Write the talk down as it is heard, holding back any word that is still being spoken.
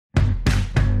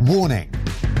Warning: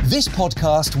 this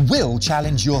podcast will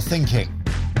challenge your thinking.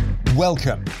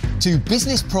 Welcome to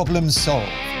Business Problems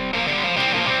Solved.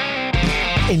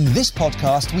 In this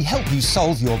podcast, we help you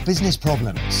solve your business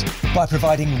problems by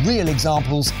providing real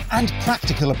examples and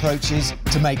practical approaches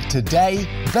to make today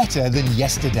better than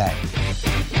yesterday.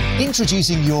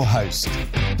 Introducing your host,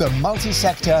 the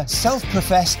multi-sector,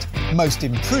 self-professed, most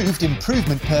improved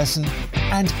improvement person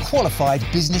and qualified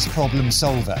business problem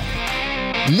solver,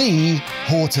 Lee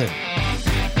Horton.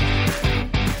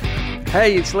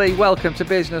 Hey, it's Lee. Welcome to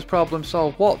Business Problem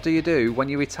Solved. What do you do when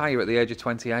you retire at the age of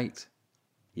 28?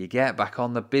 You get back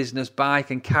on the business bike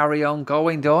and carry on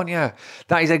going, don't you?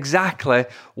 That is exactly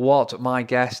what my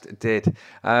guest did.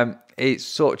 It's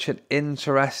such an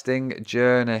interesting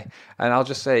journey, and I'll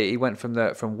just say he went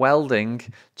from welding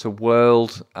to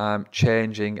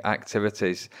world-changing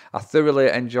activities. I thoroughly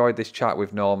enjoyed this chat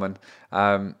with Norman,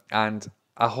 and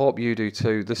I hope you do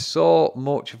too. There's so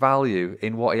much value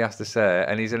in what he has to say,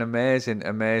 and he's an amazing,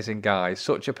 amazing guy.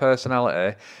 Such a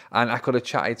personality, and I could have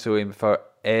chatted to him for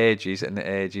ages and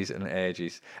ages and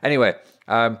ages. Anyway,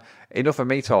 enough of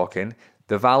me talking.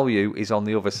 The value is on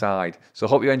the other side. So I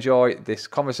hope you enjoy this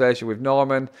conversation with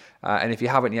Norman. And if you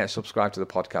haven't yet subscribed to the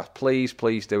podcast,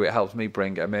 please do. It helps me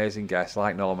bring amazing guests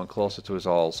like Norman closer to us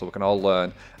all so we can all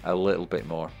learn a little bit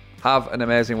more. Have an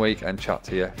amazing week and chat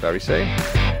to you very soon.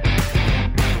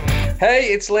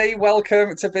 Hey, it's Lee.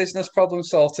 Welcome to Business Problem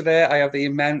Solved. Today, I have the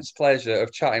immense pleasure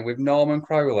of chatting with Norman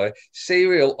Crowley,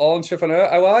 serial entrepreneur.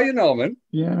 How are you, Norman?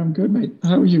 Yeah, I'm good, mate.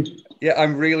 How are you? Yeah,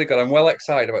 I'm really good. I'm well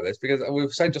excited about this because we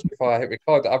were saying just before I hit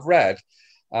record that I've read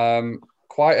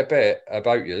quite a bit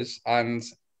about you, and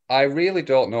I really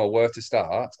don't know where to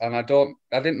start, and I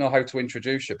didn't know how to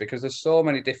introduce you because there's so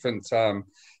many different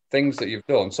things that you've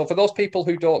done. So for those people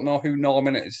who don't know who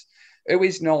Norman is, who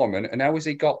is Norman, and how has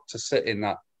he got to sit in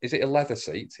that? Is it a leather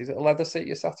seat? Is it a leather seat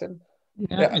you sat in?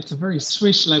 Yeah, it's a very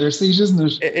swish leather seat, isn't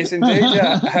it? It is indeed,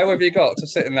 yeah. How have you got to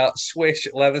sit in that swish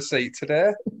leather seat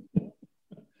today?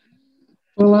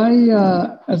 Well,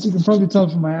 as you can probably tell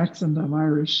from my accent, I'm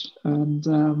Irish.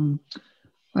 And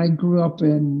I grew up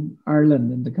in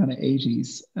Ireland in the kind of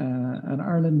 80s. And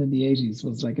Ireland in the 80s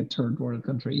was like a third world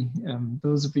country.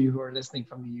 Those of you who are listening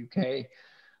from the UK,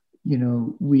 you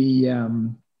know,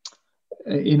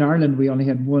 in Ireland, we only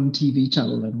had one TV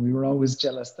channel, and we were always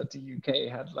jealous that the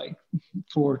UK had like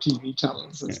 4 TV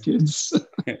channels as kids.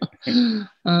 And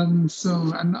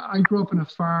I grew up on a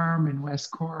farm in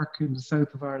West Cork in the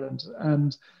south of Ireland,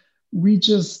 and we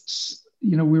just,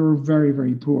 you know, we were very,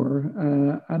 very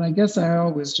poor. And I guess I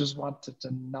always just wanted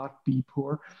to not be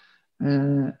poor.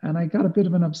 And I got a bit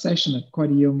of an obsession at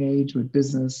quite a young age with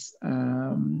business.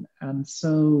 And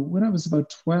so when I was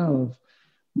about 12,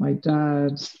 my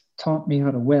dad taught me how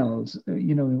to weld.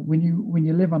 You know, when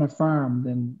you live on a farm,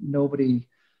 then nobody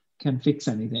can fix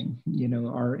anything, you know,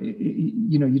 or,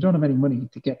 you know, you don't have any money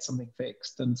to get something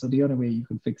fixed. And so the only way you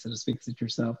can fix it is fix it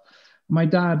yourself. My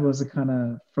dad was a kind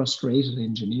of frustrated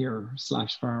engineer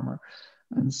 / farmer.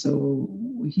 And so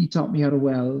he taught me how to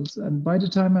weld. And by the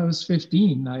time I was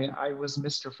 15, I was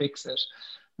Mr. Fix-It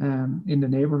in the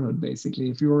neighborhood, basically.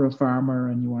 If you were a farmer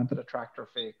and you wanted a tractor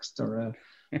fixed or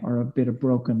a bit of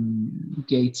broken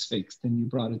gates fixed, then you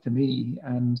brought it to me.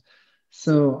 And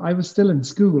so I was still in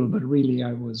school, but really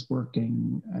I was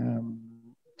working,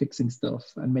 fixing stuff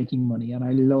and making money. And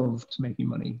I loved making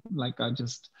money. Like I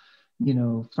just, you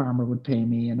know, farmer would pay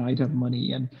me and I'd have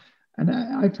money. And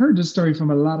I've heard this story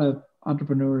from a lot of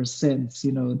entrepreneurs since,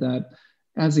 you know, that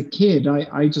as a kid,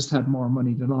 I just had more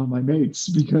money than all my mates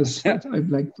because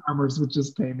like farmers would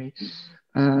just pay me.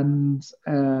 And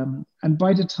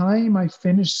by the time I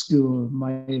finished school,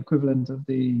 my equivalent of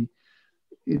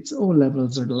it's O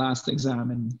levels or the last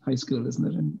exam in high school, isn't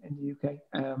it, in the UK?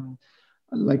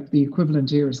 Like the equivalent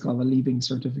here is called a leaving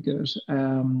certificate.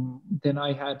 Then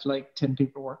I had like 10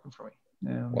 people working for me,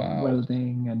 Wow.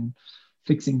 Welding and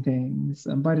fixing things.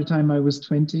 And by the time I was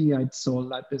 20, I'd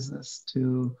sold that business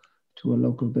to a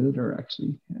local builder,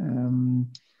 actually.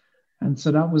 And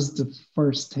so that was the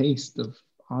first taste of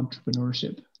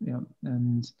entrepreneurship, yeah,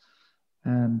 and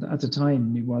at the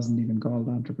time it wasn't even called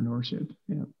entrepreneurship,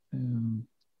 yeah, and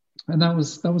that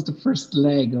was the first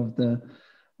leg of the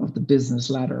business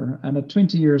ladder. And at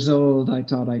 20 years old, I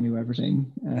thought I knew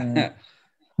everything,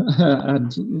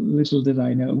 and little did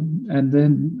I know. And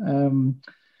then,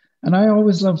 and I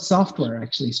always loved software,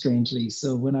 actually, strangely.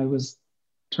 So when I was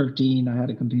 13, I had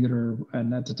a computer,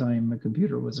 and at the time, a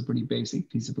computer was a pretty basic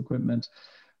piece of equipment.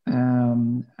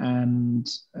 And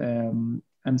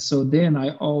so then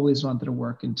I always wanted to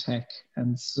work in tech.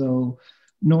 And so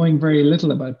knowing very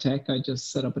little about tech, I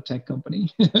just set up a tech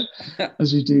company,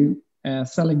 as you do.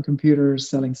 selling computers,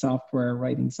 selling software,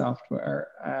 writing software.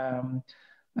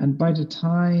 And by the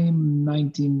time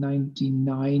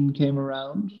 1999 came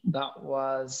around, that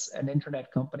was an internet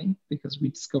company because we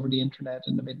discovered the internet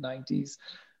in the mid 90s.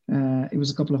 It was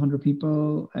a couple of hundred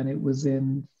people, and it was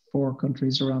in 4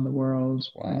 countries around the world.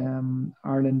 Wow.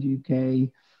 Ireland, UK,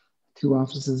 2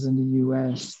 offices in the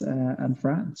US, and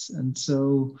France. And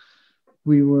so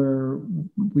we were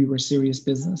serious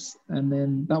business. And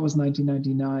then that was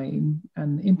 1999,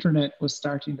 and internet was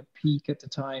starting to peak at the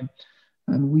time.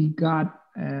 And we got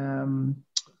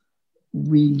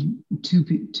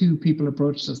two people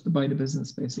approached us to buy the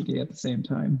business basically at the same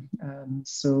time. And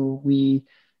so we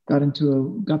got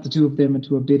the 2 of them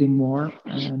into a bidding war.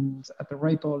 And at the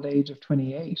ripe old age of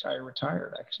 28, I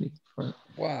retired actually for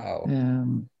wow.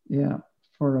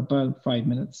 For about 5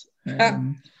 minutes.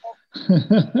 And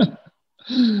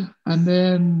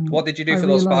then what did you do for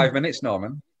those 5 minutes,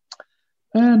 Norman?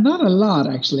 Not a lot,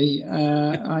 actually.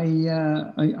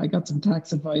 I got some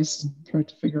tax advice and tried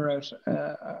to figure out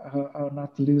how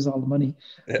not to lose all the money.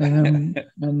 And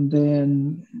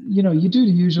then, you do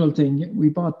the usual thing. We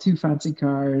bought 2 fancy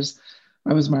cars.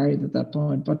 I was married at that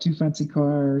point, bought 2 fancy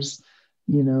cars,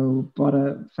 bought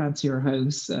a fancier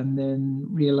house, and then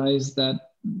realized that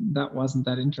wasn't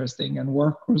that interesting, and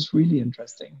work was really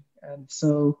interesting. And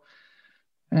so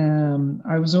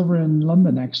I was over in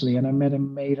London actually, and I met a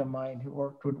mate of mine who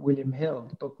worked with William Hill,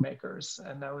 the bookmakers,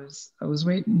 and I was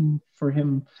waiting for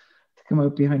him to come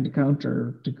out behind the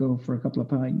counter to go for a couple of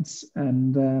pints,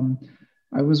 and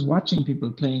I was watching people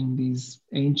playing these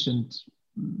ancient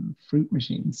fruit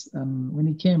machines, and when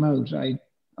he came out,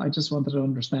 I just wanted to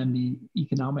understand the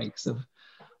economics of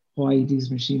why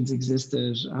these machines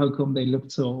existed, how come they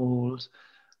looked so old.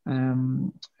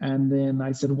 And then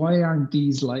I said, why aren't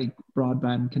these like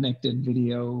broadband connected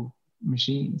video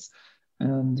machines?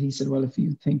 And he said, well, if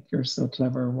you think you're so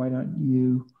clever, why don't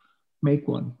you make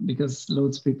one? Because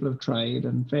loads of people have tried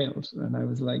and failed. And I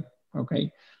was like,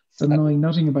 okay. So knowing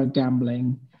nothing about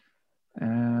gambling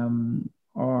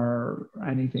or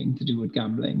anything to do with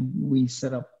gambling, we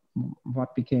set up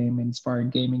what became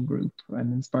Inspired Gaming Group.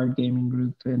 And Inspired Gaming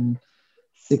Group in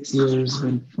 6 years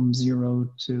went from 0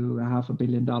 to $500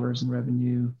 million in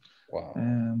revenue. Wow.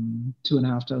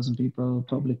 2,500 people,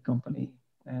 public company.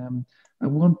 At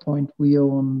one point, we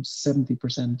owned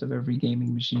 70% of every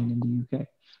gaming machine in the UK.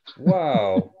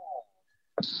 Wow.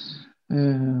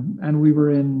 And we were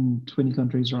in 20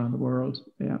 countries around the world.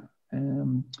 Yeah.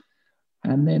 And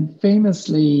then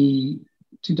famously,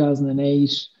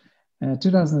 2008,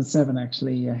 2007,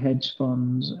 actually, a hedge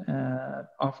fund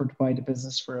offered to buy the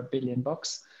business for $1 billion.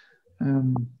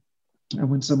 And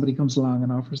when somebody comes along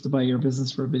and offers to buy your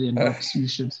business for $1 billion, you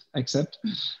should accept.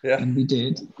 Yeah. And we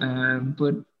did. And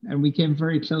we came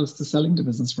very close to selling the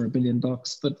business for $1 billion.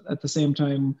 But at the same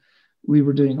time, we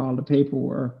were doing all the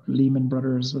paperwork. Lehman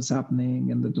Brothers was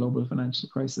happening, and the global financial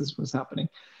crisis was happening.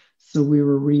 So we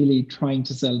were really trying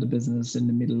to sell the business in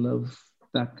the middle of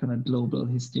that kind of global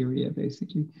hysteria,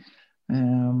 basically.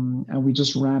 And we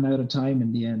just ran out of time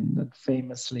in the end. That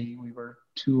famously, we were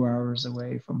 2 hours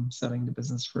away from selling the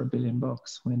business for $1 billion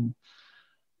when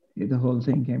the whole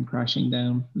thing came crashing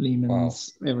down,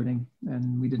 Lehman's, everything,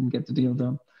 and we didn't get the deal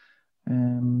done.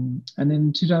 And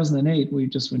in 2008, we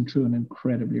just went through an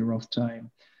incredibly rough time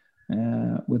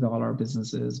with all our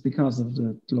businesses because of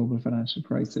the global financial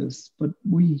crisis. But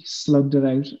we slugged it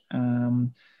out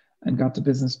and got the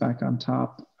business back on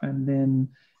top. And then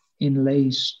in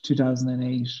late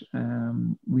 2008,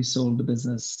 we sold the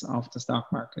business off the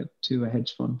stock market to a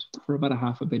hedge fund for about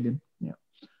 $500 million. Yeah.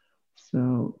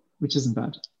 So, which isn't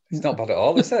bad. It's not bad at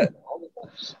all, is it?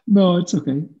 No, it's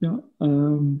okay. Yeah.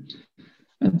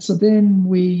 And so then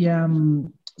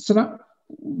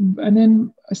and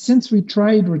then since we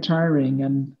tried retiring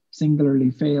and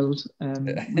singularly failed,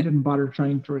 we didn't bother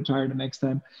trying to retire the next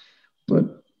time.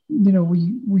 But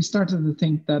we started to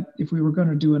think that if we were going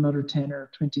to do another 10 or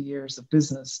 20 years of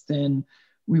business, then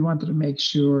we wanted to make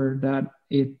sure that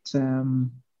it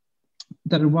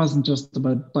wasn't just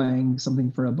about buying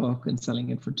something for $1 and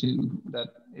selling it for $2, that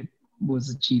it was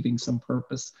achieving some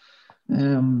purpose.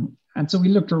 And so we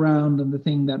looked around, and the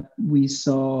thing that we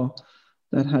saw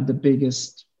that had the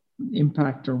biggest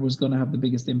impact, or was going to have the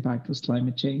biggest impact, was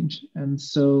climate change. And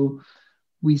so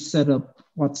we set up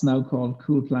what's now called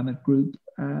Cool Planet Group.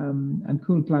 And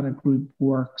Cool Planet Group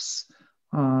works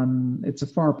on, it's a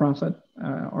for-profit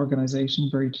organization,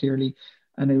 very clearly,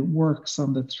 and it works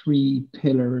on the 3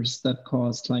 pillars that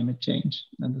cause climate change.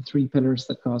 And the 3 pillars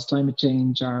that cause climate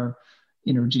change are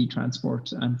energy,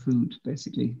 transport, and food,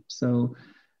 basically. So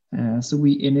So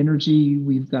we in energy,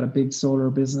 we've got a big solar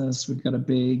business, we've got a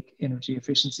big energy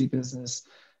efficiency business.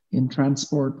 In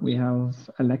transport, we have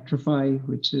Electrify,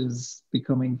 which is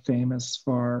becoming famous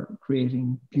for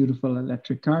creating beautiful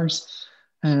electric cars.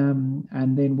 And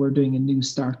then we're doing a new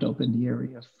startup in the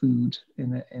area of food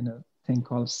in a thing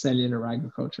called cellular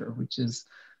agriculture, which is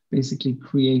basically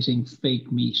creating fake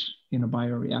meat in a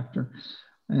bioreactor.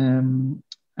 And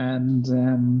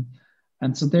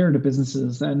so they're the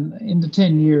businesses. And in the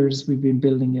 10 years we've been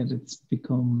building it, it's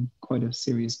become quite a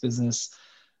serious business,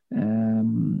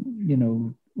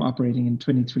 operating in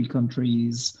 23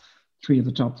 countries. 3 of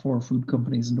the top 4 food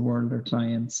companies in the world are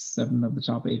clients, 7 of the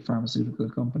top 8 pharmaceutical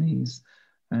companies.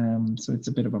 So it's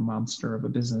a bit of a monster of a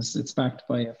business. It's backed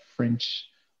by a French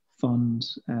fund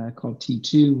called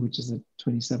T2, which is a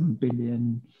 27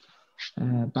 billion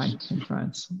bank in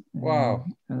France. Wow.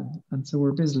 And so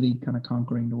we're busily kind of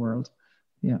conquering the world.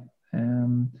 Yeah.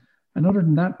 And other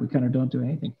than that, we kind of don't do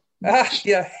anything.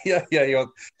 Yeah.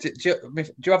 Do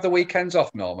you have the weekends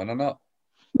off, Norman, or not?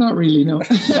 Not really, no.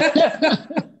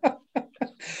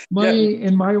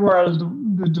 In my world,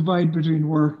 the divide between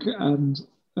work and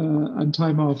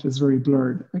time off is very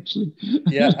blurred, actually.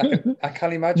 Yeah, I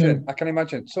can imagine. Yeah. I can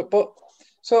imagine. So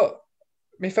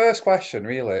my first question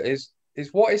really is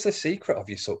what is the secret of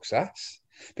your success?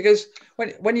 Because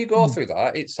when you go through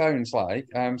that, it sounds like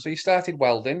so you started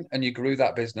welding and you grew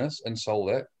that business and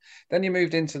sold it. Then you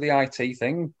moved into the IT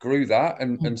thing, grew that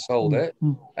and sold it.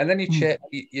 And then you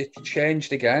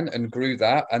changed again and grew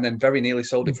that, and then very nearly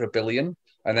sold it for $1 billion,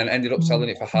 and then ended up selling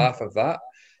it for half of that.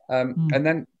 And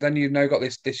then you've now got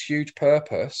this huge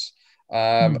purpose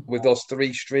with those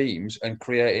 3 streams and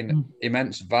creating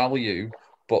immense value,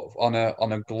 but on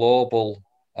a global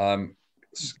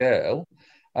scale.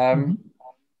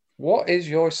 What is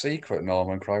your secret,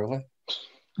 Norman Crowley?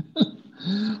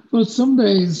 Well, some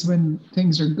days when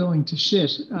things are going to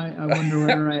shit, I wonder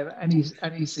whether I have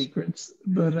any secrets.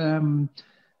 But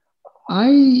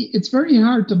it's very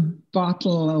hard to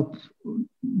bottle up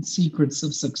secrets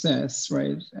of success,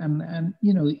 right? And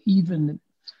even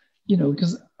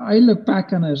because I look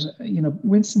back on it,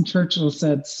 Winston Churchill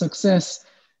said success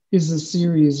is a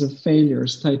series of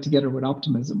failures tied together with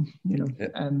optimism.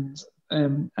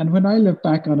 And when I look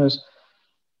back on it,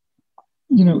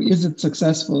 is it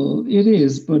successful? It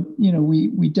is, but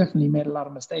we definitely made a lot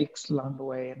of mistakes along the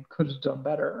way and could have done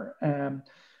better.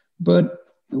 But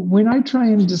when I try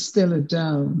and distill it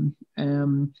down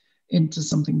into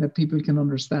something that people can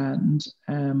understand,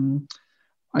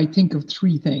 I think of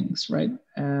 3 things, right?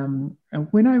 And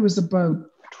when I was about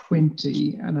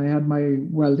 20 and I had my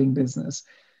welding business,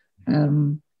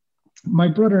 my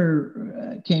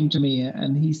brother came to me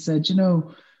and he said,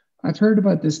 I've heard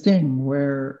about this thing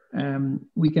where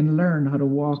we can learn how to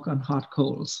walk on hot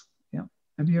coals. Yeah.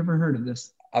 Have you ever heard of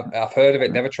this? I've heard of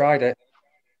it, never tried it.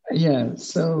 Yeah.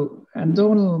 So, and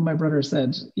Donald, my brother,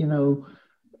 said,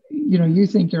 you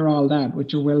think you're all that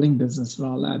with your welding business and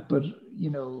all that, but,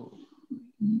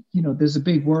 there's a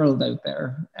big world out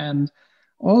there. And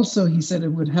also he said it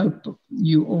would help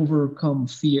you overcome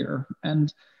fear.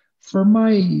 And for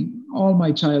all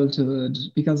my childhood,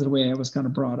 because of the way I was kind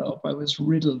of brought up, I was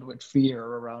riddled with fear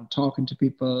around talking to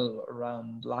people,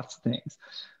 around lots of things.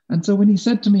 And so when he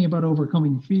said to me about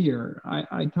overcoming fear,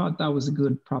 I thought that was a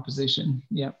good proposition.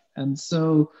 Yeah. And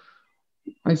so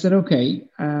I said, okay.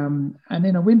 And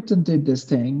then I went and did this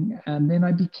thing. And then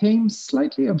I became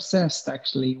slightly obsessed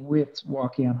actually with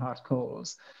walking on hot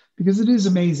coals, because it is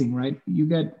amazing, right? You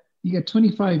get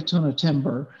 25 ton of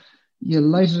timber, you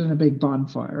light it in a big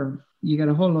bonfire, you get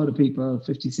a whole lot of people,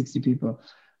 50, 60 people,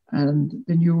 and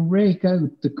then you rake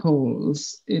out the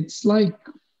coals. It's like,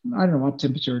 I don't know what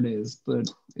temperature it is, but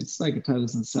it's like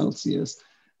 1,000 Celsius.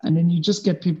 And then you just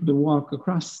get people to walk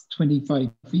across 25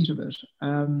 feet of it.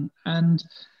 And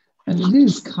it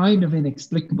is kind of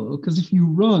inexplicable, because if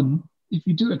you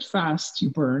do it fast,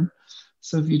 you burn.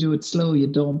 So if you do it slow, you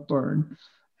don't burn.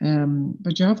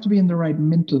 But you have to be in the right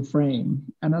mental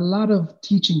frame. And a lot of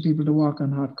teaching people to walk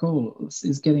on hot coals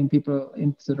is getting people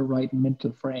into the right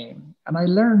mental frame. And I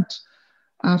learned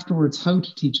afterwards how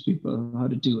to teach people how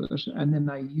to do it. And then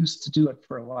I used to do it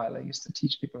for a while. I used to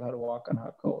teach people how to walk on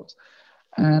hot coals.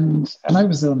 And I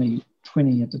was only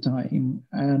 20 at the time.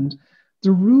 And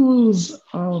the rules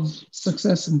of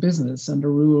success in business and the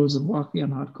rules of walking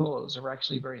on hot coals are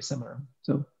actually very similar.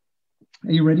 So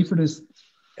are you ready for this?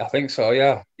 I think so,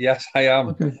 yeah. Yes, I am.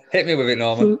 Okay. Hit me with it,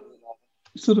 Norman.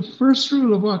 So the first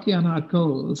rule of walking on hot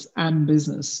coals and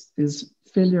business is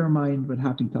fill your mind with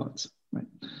happy thoughts. Right?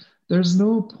 There's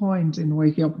no point in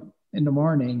waking up in the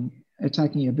morning,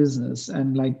 attacking a business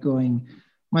and like going,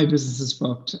 my business is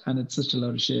fucked and it's such a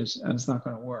load of shit and it's not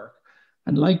going to work.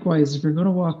 And likewise, if you're going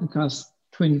to walk across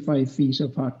 25 feet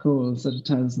of hot coals at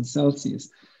 1,000 Celsius,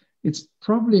 it's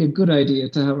probably a good idea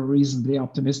to have a reasonably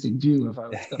optimistic view of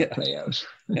how it's going to play out.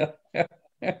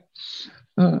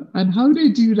 And how they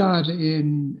do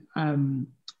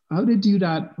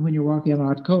that when you're walking on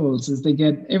hot coals is they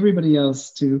get everybody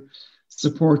else to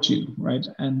support you, right?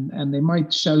 And they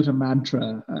might shout a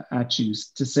mantra at you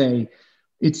to say,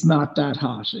 it's not that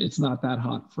hot. It's not that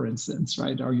hot, for instance,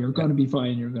 right? Or you're going to be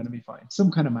fine. You're going to be fine. Some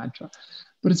kind of mantra.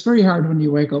 But it's very hard when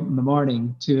you wake up in the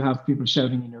morning to have people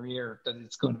shouting in your ear that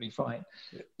it's going to be fine.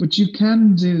 Yeah. But you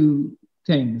can do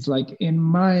things like in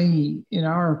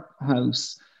our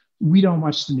house, we don't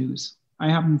watch the news.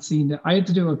 I haven't seen it. I had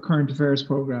to do a current affairs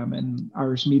program in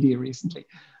Irish media recently,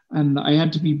 and I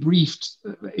had to be briefed.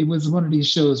 It was one of these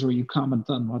shows where you comment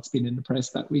on what's been in the press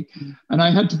that week, and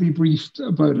I had to be briefed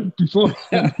about it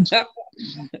beforehand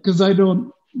because I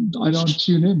don't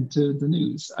tune in to the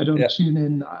news. I don't tune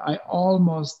in. I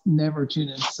almost never tune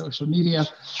into social media.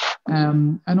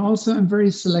 And also I'm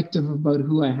very selective about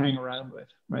who I hang around with,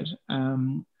 right?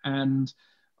 And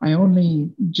I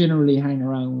only generally hang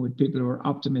around with people who are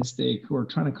optimistic, who are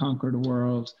trying to conquer the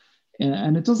world.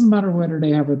 And it doesn't matter whether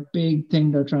they have a big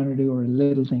thing they're trying to do or a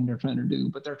little thing they're trying to do,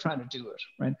 but they're trying to do it,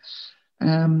 right?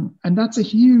 And that's a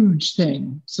huge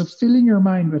thing. So filling your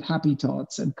mind with happy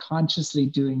thoughts and consciously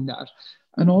doing that,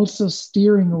 and also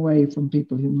steering away from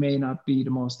people who may not be the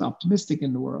most optimistic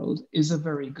in the world is a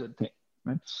very good thing,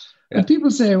 right? Yeah. And people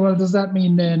say, well, does that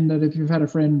mean then that if you've had a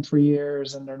friend for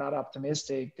years and they're not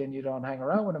optimistic, then you don't hang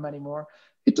around with them anymore?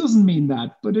 It doesn't mean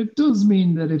that, but it does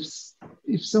mean that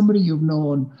if somebody you've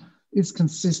known is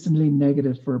consistently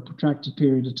negative for a protracted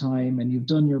period of time and you've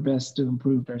done your best to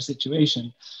improve their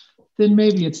situation, then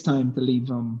maybe it's time to leave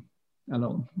them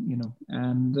alone, you know.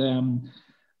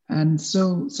 And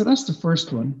so that's the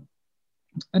first one.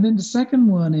 And then the second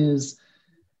one is,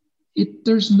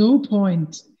 there's no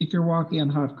point if you're walking on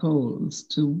hot coals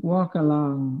to walk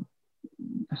along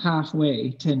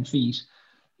halfway 10 feet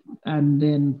and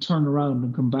then turn around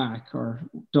and come back or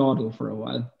dawdle for a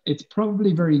while. It's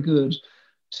probably very good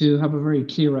to have a very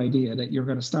clear idea that you're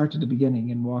going to start at the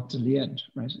beginning and walk to the end,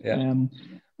 right? Yeah.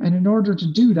 And in order to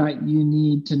do that, you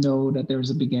need to know that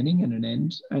there's a beginning and an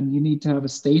end, and you need to have a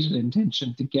stated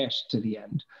intention to get to the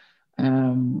end,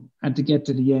 and to get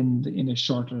to the end in as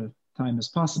short a time as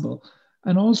possible.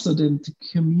 And also then to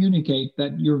communicate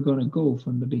that you're going to go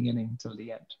from the beginning till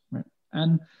the end, right?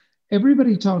 And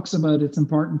everybody talks about it's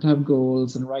important to have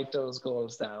goals and write those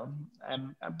goals down,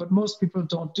 but most people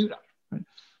don't do that, right?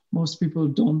 Most people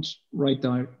don't write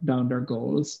down their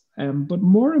goals. But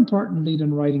more importantly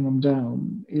than writing them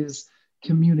down is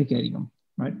communicating them,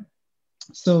 right?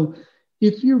 So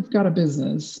if you've got a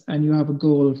business and you have a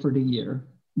goal for the year,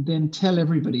 then tell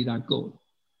everybody that goal,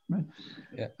 right?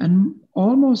 Yeah. And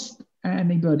almost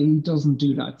anybody doesn't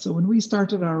do that. So when we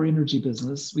started our energy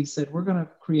business, we said, we're going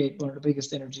to create one of the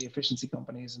biggest energy efficiency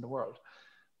companies in the world.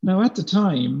 Now, at the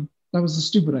time, that was a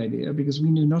stupid idea because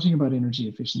we knew nothing about energy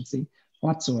efficiency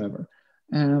whatsoever.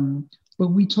 But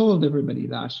we told everybody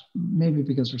that, maybe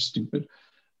because we're stupid.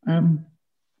 And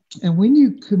when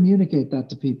you communicate that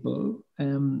to people,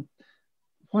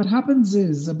 what happens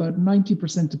is about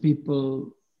 90% of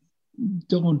people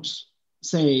don't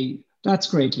say, that's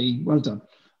great, Lee, well done.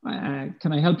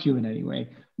 Can I help you in any way?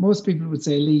 Most people would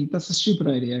say, Lee, that's a stupid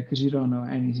idea because you don't know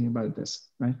anything about this,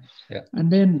 right? Yeah.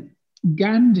 And then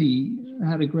Gandhi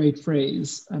had a great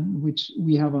phrase, which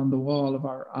we have on the wall of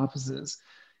our offices,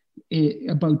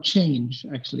 about change,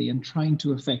 actually, and trying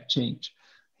to affect change.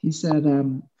 He said,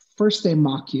 first they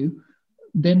mock you,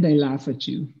 then they laugh at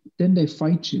you, then they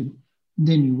fight you,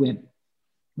 then you win,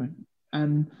 right?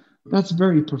 And that's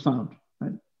very profound,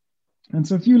 right? And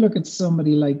so if you look at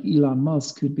somebody like Elon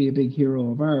Musk, who'd be a big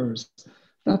hero of ours,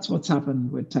 that's what's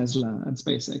happened with Tesla and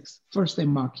SpaceX. First they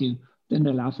mock you, then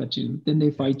they laugh at you, then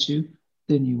they fight you,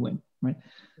 then you win, right?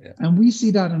 Yeah. And we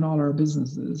see that in all our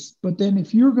businesses. But then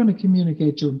if you're going to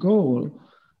communicate your goal,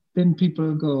 then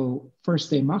people go, first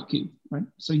they mock you, right?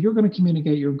 So you're going to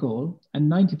communicate your goal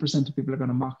and 90% of people are going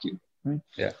to mock you, right?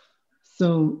 Yeah.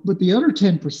 So, but the other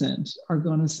 10% are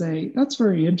going to say, that's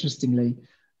very interestingly,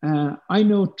 I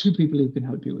know 2 people who can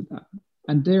help you with that.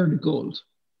 And they're the gold,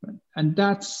 right? And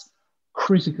that's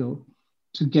critical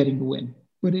to getting a win.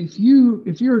 But if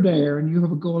you're there and you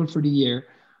have a goal for the year,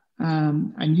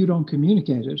 and you don't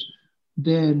communicate it,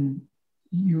 then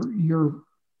you're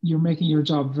making your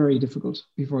job very difficult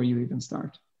before you even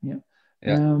start. Yeah.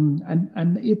 Yeah.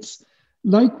 And it's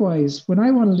likewise when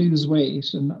I want to lose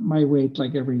weight, and my weight,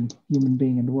 like every human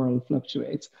being in the world,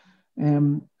 fluctuates.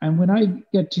 And when I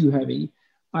get too heavy,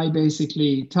 I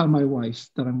basically tell my wife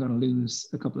that I'm going to lose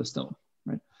a couple of stone,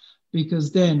 right?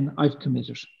 Because then I've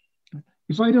committed.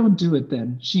 If I don't do it,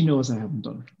 then she knows I haven't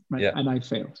done it, right? Yeah. And I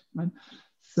failed, right?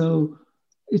 So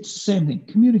it's the same thing,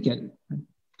 communicate it, right?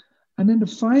 And then the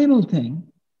final thing,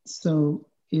 so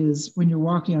is when you're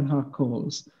walking on hot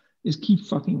coals, is keep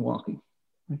fucking walking,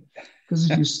 right? Because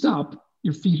if you stop,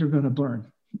 your feet are going to burn,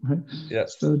 right?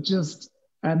 Yes. So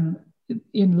and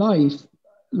in life,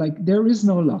 like there is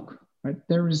no luck, right?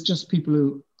 There is just people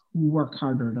who work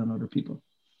harder than other people.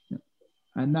 Yeah.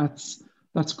 And that's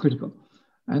critical.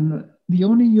 And the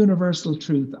only universal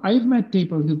truth, I've met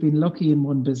people who've been lucky in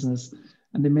one business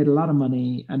and they made a lot of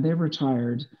money and they've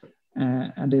retired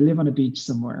and they live on a beach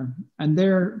somewhere. And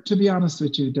they're, to be honest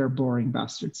with you, they're boring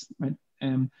bastards, right?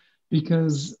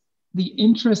 Because the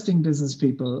interesting business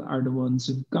people are the ones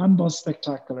who've gone bust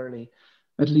spectacularly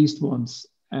at least once,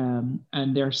 and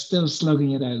they're still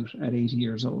slugging it out at 80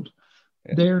 years old.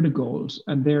 Yeah. They're the gold,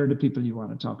 and they're the people you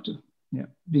want to talk to. Yeah,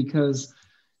 because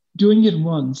doing it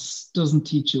once doesn't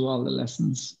teach you all the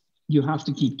lessons. You have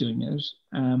to keep doing it.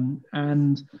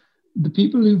 And the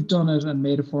people who've done it and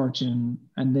made a fortune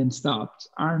and then stopped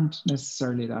aren't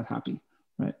necessarily that happy,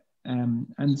 right?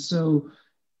 And so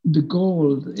the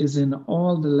gold is in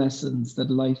all the lessons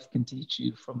that life can teach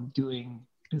you from doing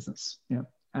business, yeah,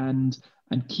 and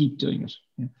keep doing it.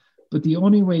 Yeah. But the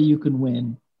only way you can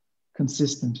win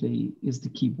consistently is to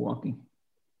keep walking.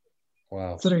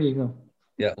 Wow. So there you go.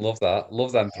 Yeah, love that.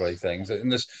 Love them three things.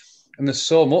 And there's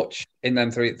so much in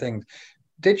them three things.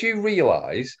 Did you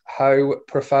realise how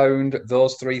profound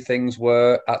those three things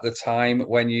were at the time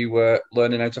when you were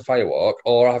learning how to firewalk?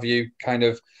 Or have you kind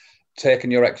of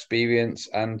taken your experience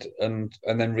and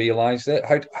then realised it?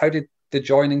 How did the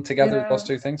joining together of those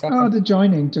two things happen? Oh, the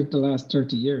joining took the last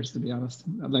 30 years, to be honest.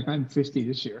 Like I'm 50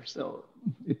 this year, so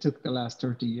it took the last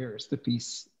 30 years to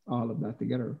piece all of that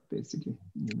together, basically.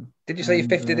 You know. Did you say you're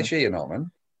 50 this year,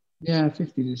 Norman? Yeah,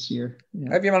 50 this year.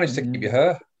 Yeah. Have you managed to keep your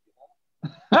hair?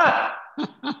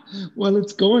 Well,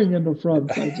 it's going in the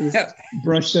front. I just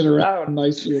brushed it around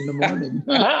nicely in the morning.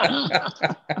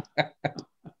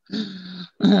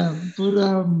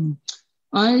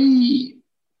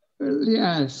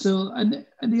 So and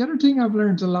the other thing I've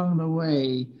learned along the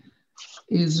way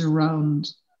is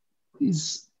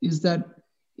that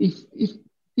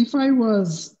if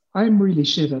I'm really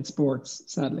shit at sports,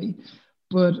 sadly,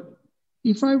 but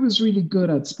if I was really good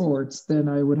at sports, then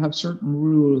I would have certain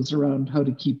rules around how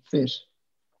to keep fit.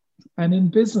 And in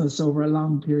business over a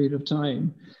long period of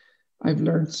time, I've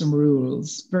learned some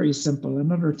rules, very simple,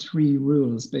 another 3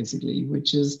 rules basically,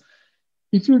 which is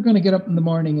if you're going to get up in the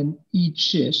morning and eat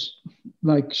shit,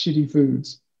 like shitty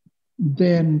foods,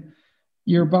 then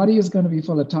your body is going to be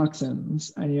full of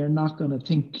toxins and you're not going to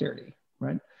think clearly,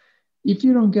 right? If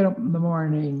you don't get up in the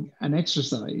morning and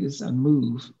exercise and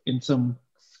move in some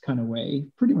kind of way,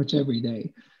 pretty much every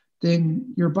day,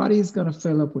 then your body is going to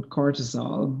fill up with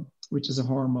cortisol, which is a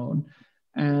hormone,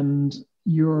 and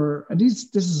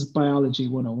this is biology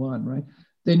 101, right?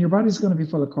 Then your body's going to be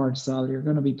full of cortisol. You're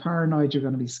going to be paranoid. You're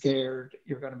going to be scared.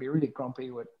 You're going to be really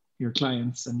grumpy with your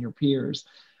clients and your peers.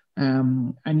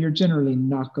 And you're generally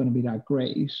not going to be that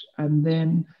great. And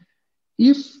then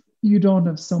if you don't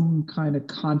have some kind of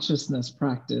consciousness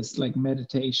practice like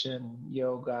meditation,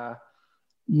 yoga,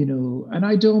 and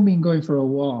I don't mean going for a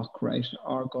walk, right?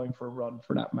 Or going for a run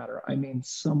for that matter. I mean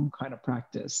some kind of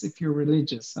practice. If you're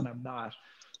religious, and I'm not,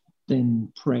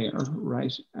 then prayer,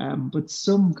 right? But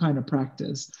some kind of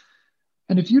practice.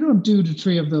 And if you don't do the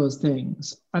 3 of those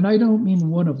things, and I don't mean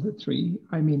one of the 3,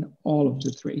 I mean all of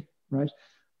the 3, right?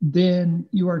 Then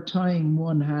you are tying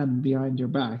one hand behind your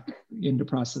back in the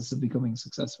process of becoming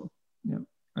successful. Yeah.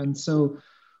 And so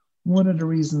one of the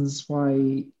reasons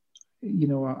why,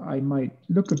 I might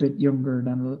look a bit younger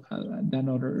than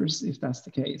others, if that's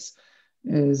the case,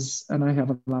 is, and I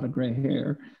have a lot of gray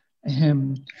hair,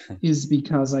 is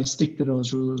because I stick to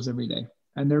those rules every day.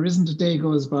 And there isn't a day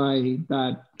goes by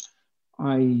that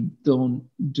I don't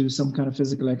do some kind of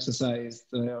physical exercise,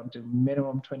 that I don't do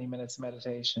minimum 20 minutes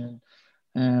meditation,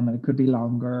 and it could be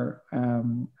longer,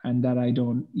 and that I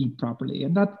don't eat properly.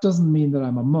 And that doesn't mean that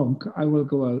I'm a monk. I will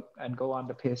go out and go on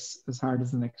the piss as hard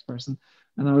as the next person,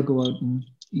 and I'll go out and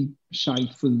eat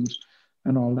shite food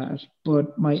and all that.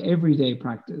 But my everyday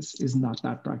practice is not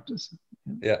that practice.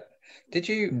 Yeah.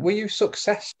 Were you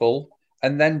successful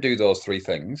and then do those 3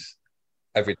 things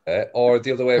every day, or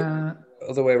the other way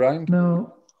around?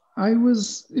 No,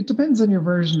 it depends on your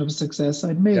version of success.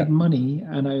 I'd made money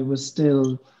and I was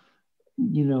still,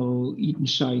 eating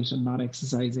shite and not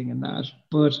exercising and that,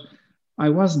 but I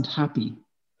wasn't happy.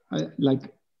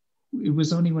 It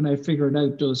was only when I figured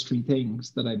out those 3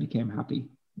 things that I became happy.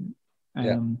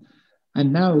 Yeah.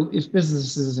 And now, if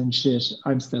business is in shit,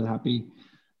 I'm still happy.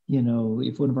 You know,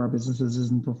 if one of our businesses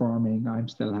isn't performing, I'm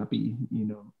still happy. You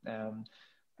know,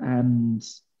 and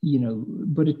you know,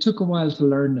 but it took a while to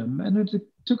learn them, and it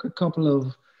took a couple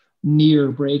of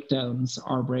near breakdowns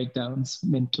or breakdowns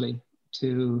mentally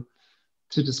to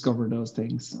discover those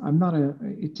things.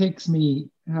 It takes me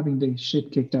having the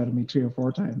shit kicked out of me 3 or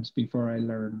 4 times before I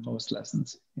learn most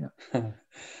lessons. Yeah.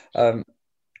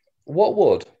 What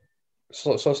would,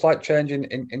 so slight change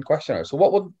in question. So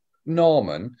what would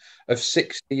Norman of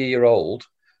 60-year-old,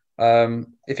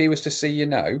 if he was to see you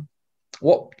now,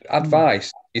 what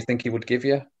advice do you think he would give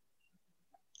you?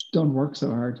 Don't work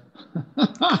so hard.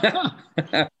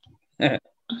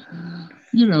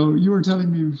 You know, you were telling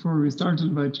me before we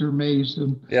started about your mate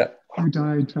and who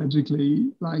died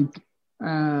tragically. Like,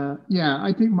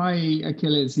 I think my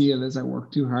Achilles heel is I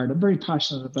work too hard. I'm very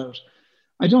passionate about.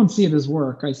 I don't see it as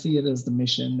work. I see it as the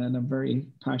mission, and I'm very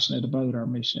passionate about our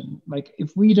mission. Like,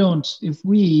 if we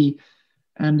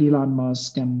and Elon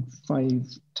Musk and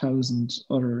 5,000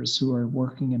 others who are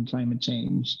working in climate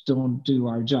change don't do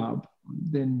our job,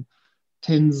 then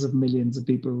tens of millions of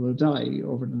people will die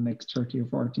over the next 30 or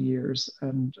 40 years,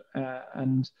 and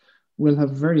will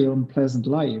have very unpleasant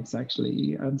lives,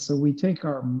 actually. And so we take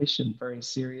our mission very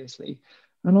seriously.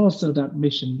 And also that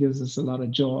mission gives us a lot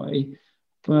of joy,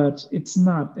 but it's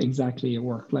not exactly a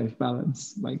work-life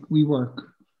balance. Like, we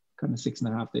work kind of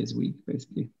 6.5 days a week,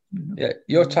 basically. You know? Yeah,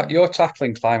 you're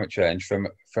tackling climate change from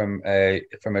a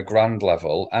grand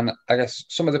level, and I guess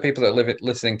some of the people that are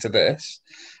listening to this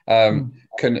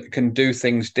can do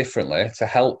things differently to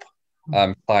help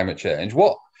climate change.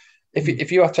 What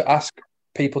if you had to ask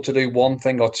people to do one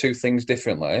thing or two things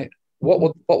differently? What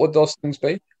would those things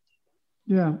be?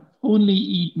 Yeah, only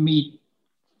eat meat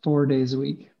 4 days a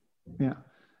week. Yeah,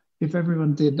 if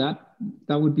everyone did that,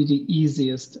 that would be the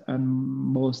easiest and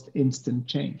most instant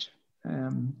change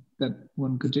that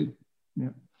one could do.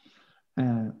 Yeah,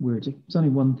 weirdly, it's only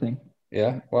one thing.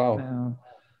 Yeah, wow.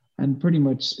 And pretty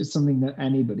much it's something that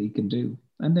anybody can do.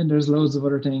 And then there's loads of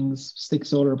other things: stick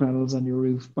solar panels on your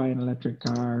roof, buy an electric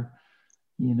car.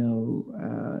 You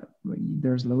know,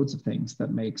 there's loads of things that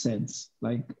make sense.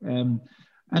 Like, and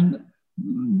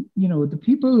you know, the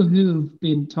people who've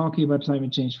been talking about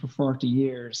climate change for 40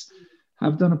 years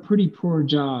have done a pretty poor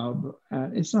job.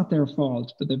 It's not their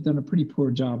fault, but they've done a pretty poor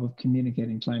job of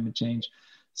communicating climate change.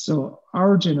 So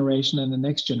our generation and the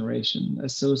next generation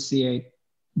associate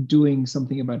doing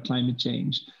something about climate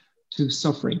change to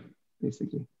suffering,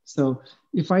 basically. So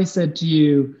if I said to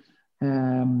you,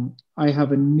 I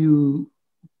have a new,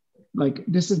 like,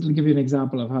 this is to give you an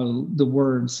example of how the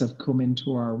words have come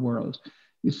into our world.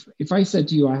 If I said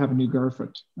to you, I have a new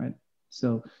girlfriend, right?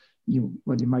 So you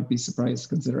might be surprised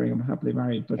considering I'm happily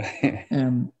married, but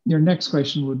your next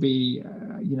question would be,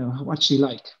 you know, what's she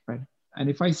like, right? And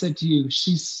if I said to you,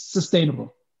 she's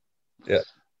sustainable,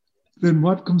 then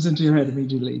what comes into your head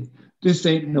immediately? This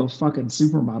ain't no fucking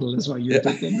supermodel, is what you're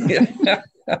thinking, right?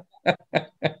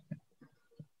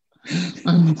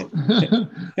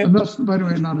 And that's, by the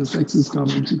way, not a sexist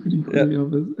comment. You could equally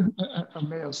have a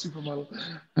male supermodel.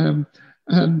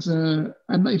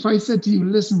 And if I said to you,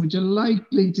 listen, would you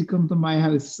likely to come to my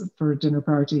house for a dinner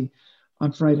party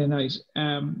on Friday night?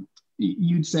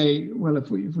 You'd say, well, if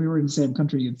we were in the same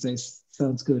country, you'd say,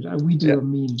 sounds good. We do a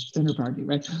mean dinner party,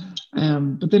 right?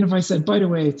 But then if I said, by the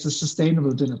way, it's a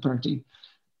sustainable dinner party,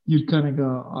 you'd kind of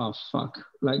go, oh, fuck.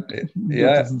 Like, that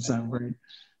doesn't sound great.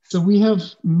 So we have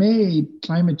made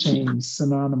climate change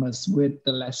synonymous with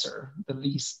the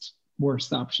least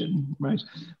worst option, right?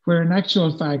 Where in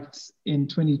actual fact, in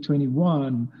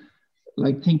 2021,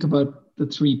 like, think about the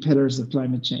 3 pillars of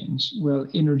climate change. Well,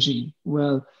 energy.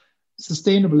 Well,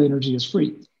 sustainable energy is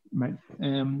free, right?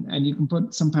 And you can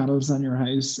put some panels on your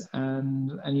house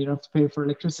and you don't have to pay for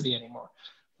electricity anymore.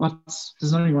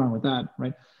 There's nothing wrong with that,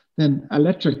 right? Then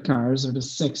electric cars are the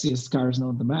sexiest cars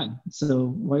known to man. So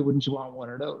why wouldn't you want one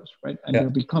of those, right? And they're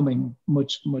becoming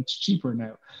much, much cheaper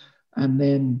now. And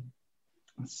then,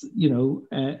 you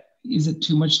know, is it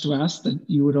too much to ask that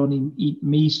you would only eat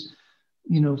meat,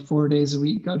 you know, 4 days a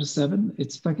week out of 7?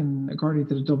 It's fucking, according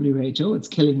to the WHO, it's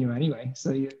killing you anyway.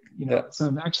 So you know, so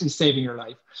I'm actually saving your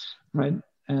life, right?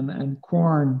 And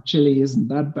corn chili isn't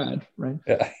that bad, right?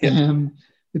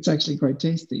 It's actually quite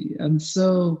tasty. And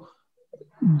so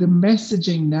the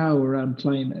messaging now around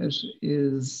climate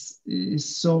is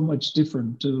so much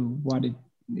different to what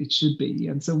it should be.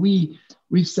 And so we've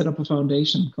set up a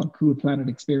foundation called Cool Planet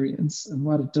Experience. And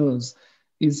what it does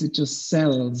is it just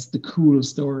sells the cool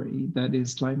story that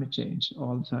is climate change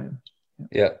all the time.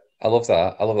 Yeah. I love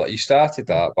that. I love that. You started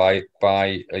that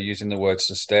by using the word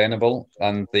sustainable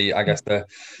and I guess the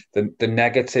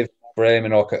negative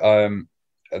framing or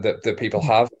that people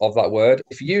have of that word.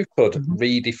 If you could Mhm.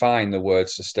 redefine the word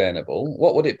sustainable,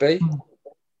 what would it be? Mhm.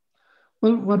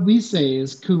 Well, what we say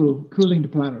is cooling the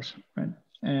planet, right?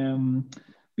 Um,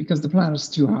 because the planet's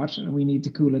too hot and we need to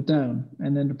cool it down.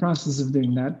 And in the process of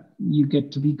doing that, you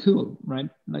get to be cool, right?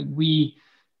 Like we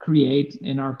create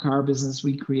in our car business,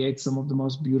 we create some of the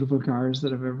most beautiful cars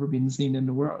that have ever been seen in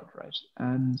the world, right?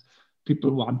 And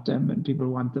people want them and people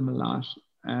want them a lot.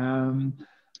 Um,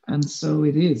 and so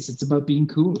it's about being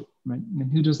cool, right?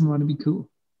 And who doesn't want to be cool?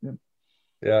 Yeah.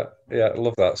 Yeah, yeah, I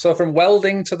love that. So from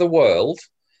welding to the world,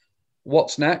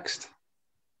 what's next?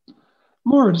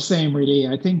 More of the same, really.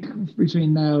 I think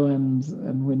between now and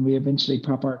when we eventually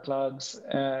pop our clogs,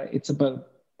 it's about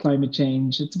climate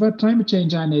change. It's about climate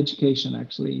change and education.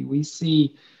 Actually, we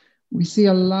see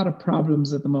a lot of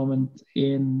problems at the moment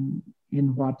in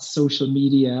what social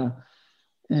media.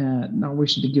 Not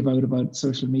wishing to give out about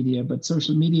social media, but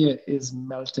social media is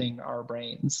melting our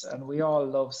brains, and we all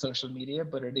love social media,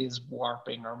 but it is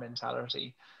warping our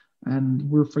mentality, and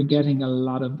we're forgetting a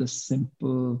lot of the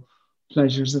simple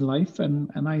pleasures in life. And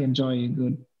I enjoy a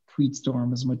good tweet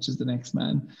storm as much as the next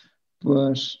man.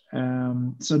 But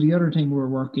so the other thing we're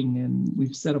working in,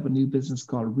 we've set up a new business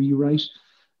called Rewrite,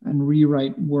 and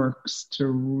Rewrite works to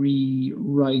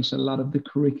rewrite a lot of the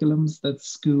curriculums that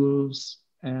schools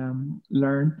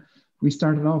learn. We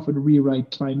started off with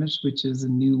Rewrite Climate, which is a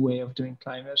new way of doing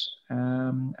climate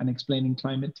and explaining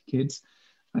climate to kids.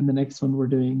 And the next one we're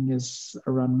doing is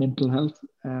around mental health.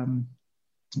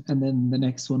 And then the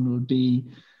next one will be,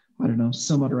 I don't know,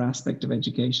 some other aspect of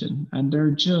education. And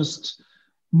they're just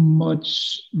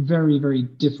very, very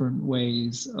different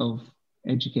ways of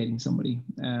educating somebody,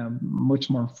 much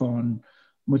more fun,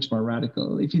 much more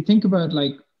radical. If you think about,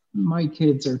 like, my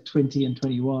kids are 20 and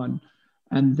 21,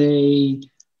 and they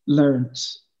learned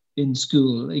in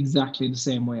school exactly the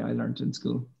same way I learned in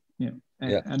school. Yeah.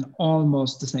 Yeah. And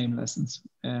almost the same lessons,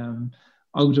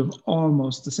 out of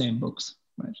almost the same books.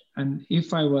 Right. And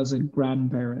if I was a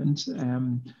grandparent,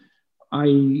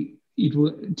 I it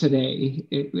would today,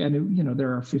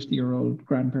 there are 50-year-old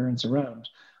grandparents around.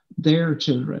 Their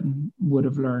children would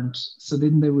have learned. So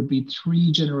then there would be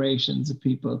three generations of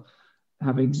people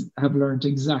have learned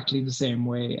exactly the same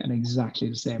way and exactly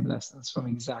the same lessons from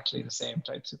exactly the same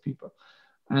types of people.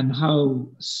 And how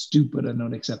stupid and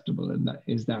unacceptable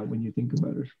is that when you think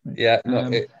about it, right? Yeah,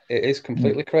 no, it is Yeah,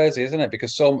 completely crazy, isn't it?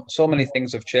 Because so many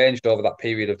things have changed over that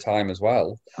period of time as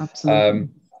well. absolutely.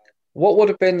 What would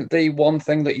have been the one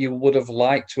thing that you would have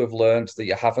liked to have learned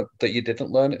that you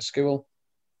didn't learn at school?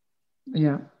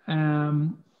 Yeah.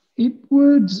 It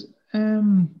would,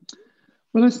 um,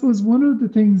 well, I suppose one of the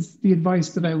things, the advice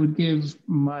that I would give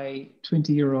my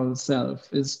 20-year-old self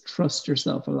is trust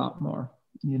yourself a lot more,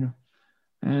 you know.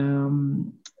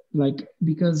 Um, like,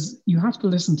 because you have to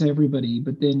listen to everybody,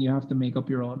 but then you have to make up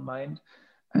your own mind.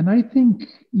 And I think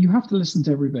you have to listen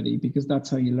to everybody because that's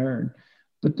how you learn.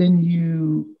 But then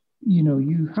you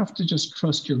have to just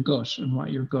trust your gut and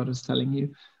what your gut is telling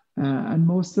you. And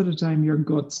most of the time, your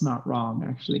gut's not wrong,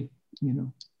 actually, you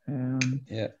know. Um,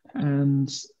 Yeah. and,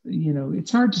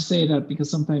 it's hard to say that because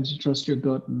sometimes you trust your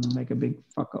gut and make a big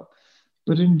fuck up.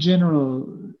 But in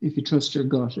general, if you trust your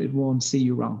gut, it won't see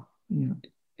you wrong, you know.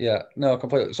 Yeah, no,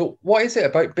 completely. So, what is it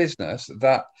about business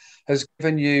that has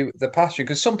given you the passion?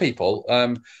 Because some people,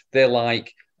 they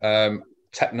like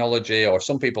technology, or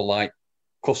some people like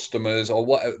customers, or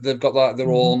what they've got like their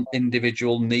Mhm. own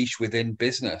individual niche within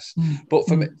business. Mm, But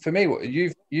mm, for me,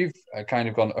 you've kind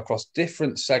of gone across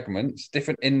different segments,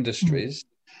 different mm, industries,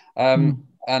 mm,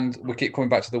 and we keep coming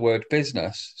back to the word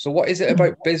business. So, what is it mm.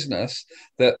 about business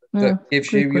that gives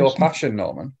Great you your question. passion,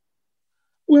 Norman?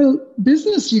 Well,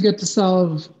 business, you get to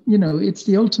solve, it's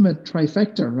the ultimate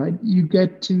trifecta, right? You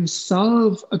get to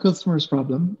solve a customer's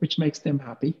problem, which makes them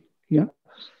happy. Yeah.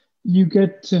 You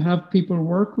get to have people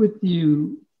work with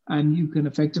you, and you can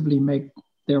effectively make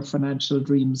their financial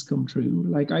dreams come true.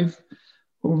 Like, I've,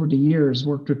 over the years,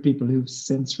 worked with people who've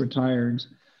since retired.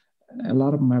 A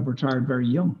lot of them have retired very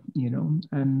young,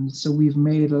 and so we've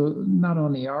made not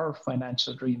only our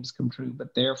financial dreams come true,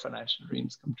 but their financial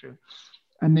dreams come true.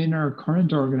 And in our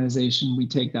current organization, we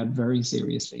take that very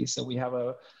seriously. So we have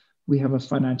a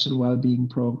financial well-being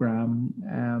program,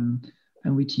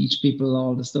 and we teach people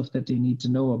all the stuff that they need to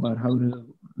know about how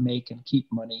to make and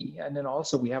keep money. And then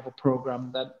also we have a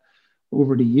program that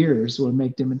over the years will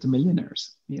make them into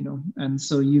millionaires. And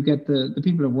so you get the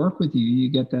people that work with you, you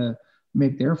get to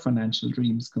make their financial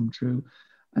dreams come true.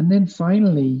 And then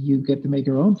finally, you get to make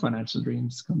your own financial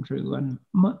dreams come true. And,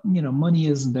 money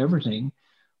isn't everything,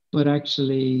 but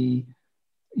actually,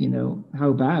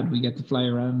 how bad we get to fly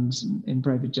around in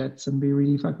private jets and be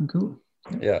really fucking cool.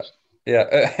 Yeah.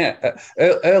 Yeah.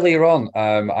 Earlier on,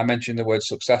 I mentioned the word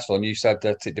successful, and you said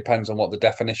that it depends on what the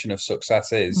definition of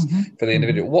success is for the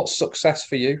individual. What's success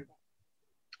for you?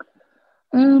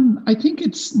 I think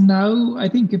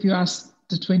if you ask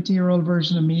the 20-year-old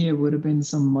version of me, it would have been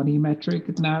some money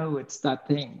metric. Now it's that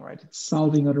thing, right? It's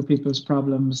solving other people's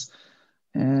problems,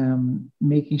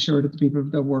 making sure that the people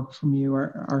that work for you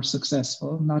are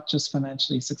successful, not just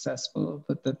financially successful,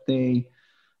 but that they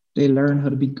learn how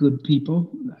to be good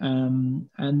people. And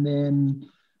then,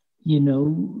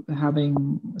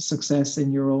 having success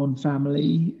in your own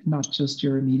family, not just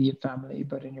your immediate family,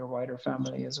 but in your wider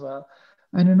family as well.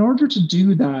 And in order to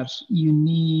do that, you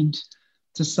need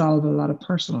to solve a lot of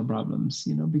personal problems,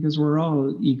 because we're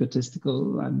all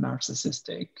egotistical and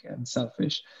narcissistic and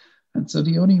selfish. And so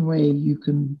the only way you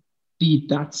can be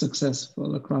that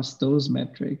successful across those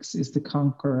metrics is to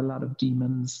conquer a lot of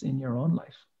demons in your own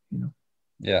life,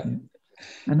 Yeah.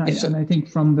 And I think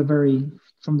from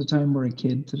the time we're a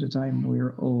kid to the time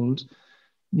we're old,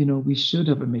 we should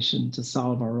have a mission to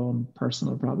solve our own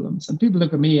personal problems. And people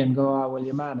look at me and go, "Oh, well,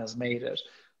 your man has made it."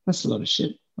 That's a lot of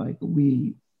shit. Like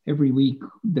every week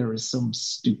there is some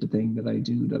stupid thing that I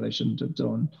do that I shouldn't have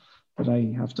done, that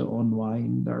I have to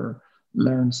unwind or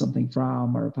learn something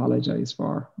from or apologize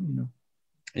for,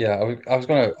 Yeah, I was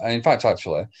going to, in fact,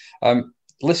 actually,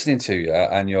 listening to you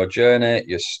and your journey,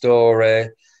 your story,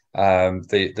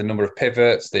 the number of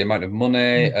pivots, the amount of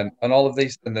money, and all of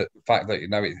these, and the fact that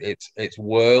it's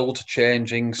world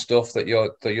changing stuff that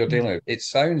you're dealing with. It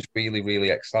sounds really, really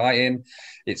exciting.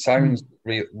 It sounds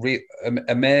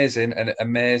amazing and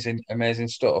amazing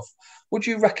stuff. Would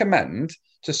you recommend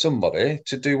to somebody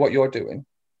to do what you're doing?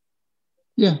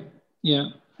 Yeah.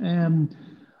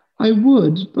 I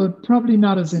would, but probably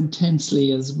not as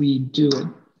intensely as we do it.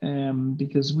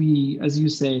 Because we, as you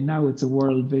say, now it's a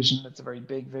world vision. It's a very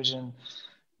big vision.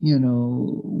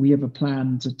 We have a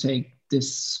plan to take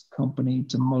this company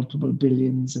to multiple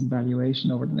billions in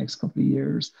valuation over the next couple of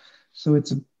years. So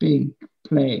it's a big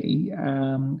play.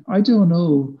 I don't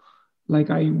know. Like,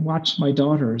 I watch my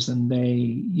daughters and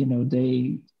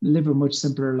they live a much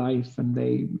simpler life and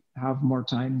they have more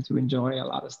time to enjoy a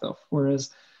lot of stuff.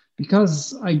 Whereas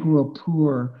because I grew up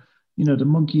poor, the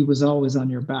monkey was always on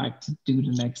your back to do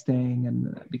the next thing,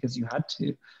 and because you had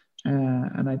to.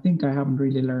 And I think I haven't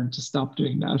really learned to stop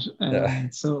doing that.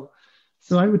 So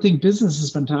I would think business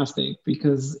is fantastic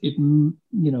because if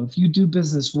you do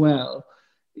business well,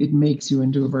 it makes you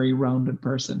into a very rounded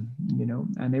person,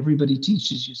 and everybody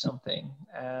teaches you something.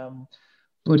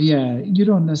 But yeah, you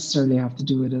don't necessarily have to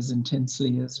do it as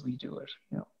intensely as we do it.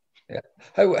 Yeah.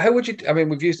 How would you, I mean,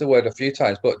 we've used the word a few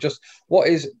times, but just what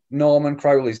is Norman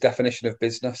Crowley's definition of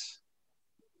business?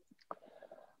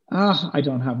 I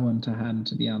don't have one to hand,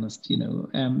 to be honest.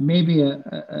 Maybe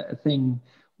a thing.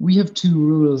 We have two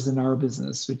rules in our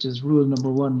business, which is rule number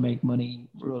 1, make money.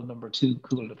 Rule number 2,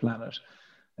 cool the planet.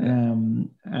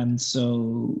 And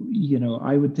so,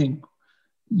 I would think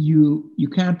you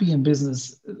can't be in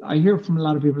business. I hear from a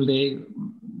lot of people,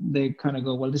 they kind of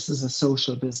go, well, this is a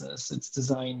social business. It's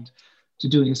designed to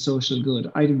doing a social good.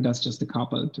 I think that's just a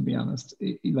cop-out, to be honest.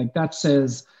 Like, that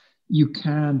says you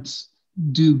can't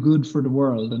do good for the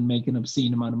world and make an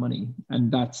obscene amount of money.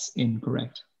 And that's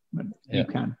incorrect. But you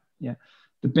can. Yeah.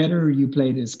 The better you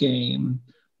play this game,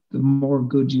 the more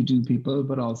good you do people,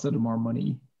 but also the more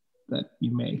money that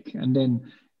you make. And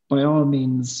then by all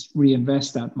means,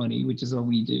 reinvest that money, which is what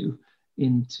we do,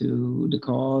 into the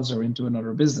cause or into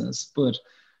another business. But,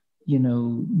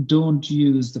 don't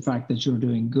use the fact that you're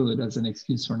doing good as an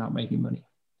excuse for not making money.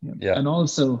 Yeah. And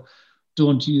also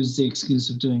don't use the excuse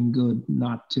of doing good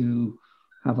not to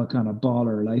have a kind of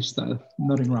baller lifestyle.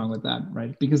 Nothing wrong with that,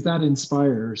 right? Because that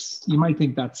inspires, you might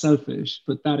think that's selfish,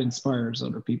 but that inspires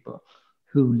other people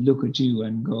who look at you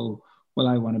and go, well,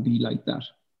 I want to be like that.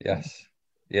 Yes.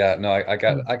 Yeah, no, I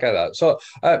get that. So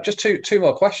just two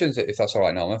more questions, if that's all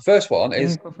right, Norman. First one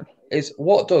is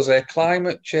what does a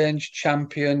climate change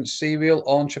champion serial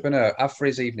entrepreneur have for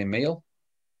his evening meal?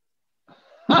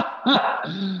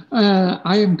 I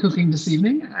am cooking this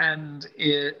evening, and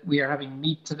we are having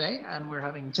meat today, and we're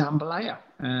having jambalaya.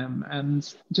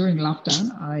 And during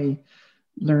lockdown, I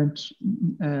learned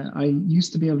I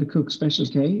used to be able to cook Special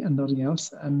K and nothing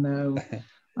else, and now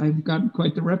I've got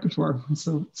quite the repertoire.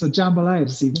 So jambalaya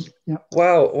this evening. Yeah.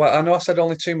 Well, I know I said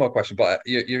only 2 more questions, but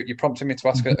you prompted me to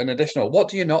ask an additional. What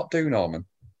do you not do, Norman?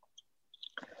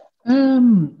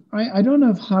 I don't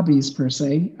have hobbies per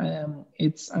se.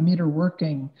 I'm either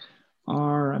working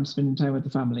or I'm spending time with the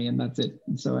family, and that's it.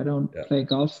 And so I don't play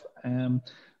golf.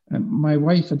 My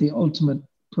wife had the ultimate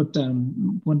put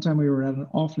down. One time we were at an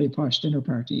awfully posh dinner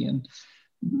party, and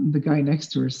the guy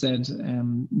next to her said,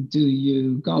 "Do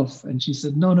you golf?" And she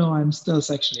said, "No, I'm still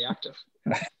sexually active."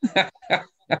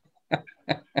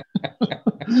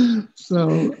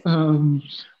 So,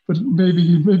 but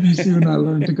maybe soon I'll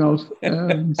learn to golf.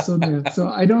 So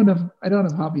I don't have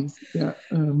hobbies. Yeah.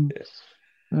 And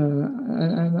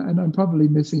I'm probably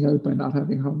missing out by not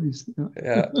having hobbies. Or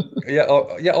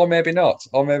maybe not,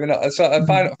 So a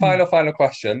final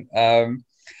question.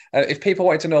 If people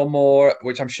wanted to know more,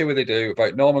 which I'm sure they do,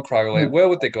 about Norman Crowley, where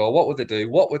would they go? What would they do?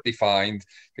 What would they find?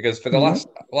 Because for the last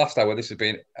hour, this has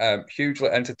been hugely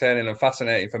entertaining and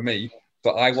fascinating for me.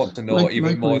 So I want to know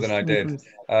even more than I did.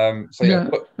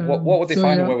 What would they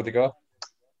find and where would they go?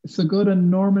 So go to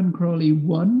Norman Crowley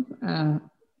 1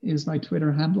 is my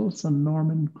Twitter handle. So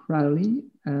Norman Crowley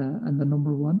and the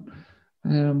number 1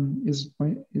 is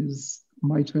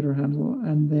my Twitter handle.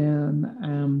 And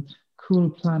then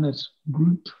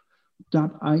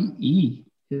coolplanetgroup.ie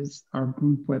is our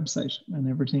group website, and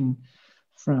everything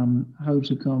from how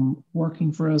to come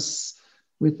working for us,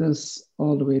 with us,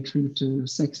 all the way through to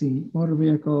sexy motor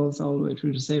vehicles, all the way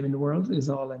through to saving the world is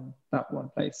all in that one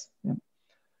place. Yeah.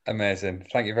 Amazing.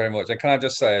 Thank you very much. And can I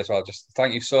just say as well, just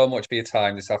thank you so much for your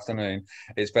time this afternoon.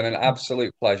 It's been an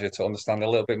absolute pleasure to understand a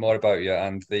little bit more about you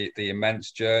and the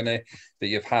immense journey that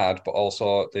you've had, but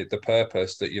also the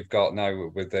purpose that you've got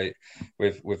now with the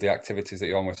activities that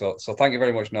you're on with. So thank you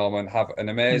very much, Norman. Have an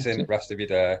amazing rest of your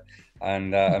day,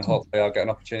 and hopefully I'll get an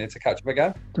opportunity to catch up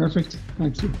again. Perfect.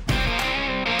 Thank you.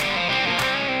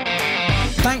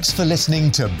 Thanks for listening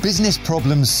to Business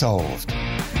Problems Solved.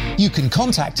 You can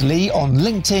contact Lee on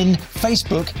LinkedIn,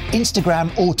 Facebook,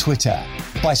 Instagram, or Twitter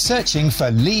by searching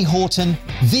for Lee Horton,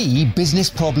 the Business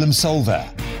Problem Solver,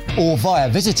 or via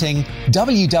visiting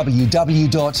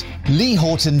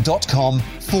www.leehorton.com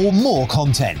for more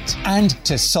content and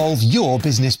to solve your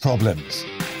business problems.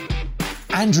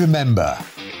 And remember,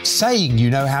 saying you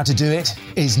know how to do it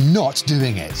is not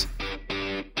doing it.